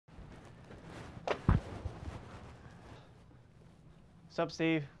up,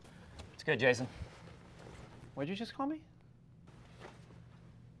 Steve? It's good, Jason. What'd you just call me?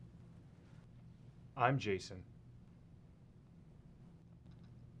 I'm Jason.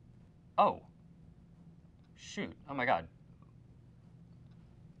 Oh. Shoot. Oh my God.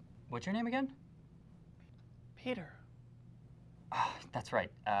 What's your name again? Peter. Ah, that's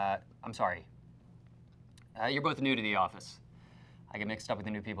right. I'm sorry. You're both new to the office. I get mixed up with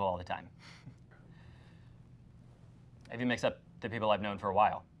the new people all the time. I even mix up the people I've known for a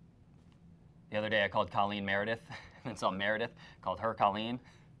while. The other day I called Colleen Meredith, and then saw Meredith, called her Colleen.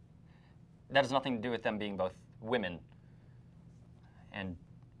 That has nothing to do with them being both women. And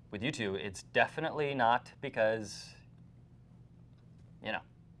with you two, it's definitely not because, you know,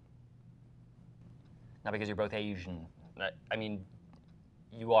 not because you're both Asian. I mean,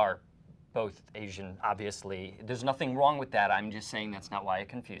 you are both Asian, obviously. There's nothing wrong with that. I'm just saying that's not why I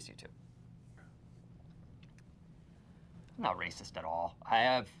confuse you two. I'm not racist at all. I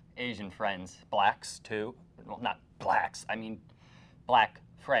have Asian friends, blacks too. Well, not blacks, I mean black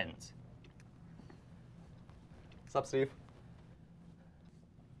friends. What's up, Steve?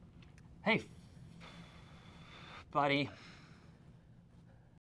 Hey, buddy.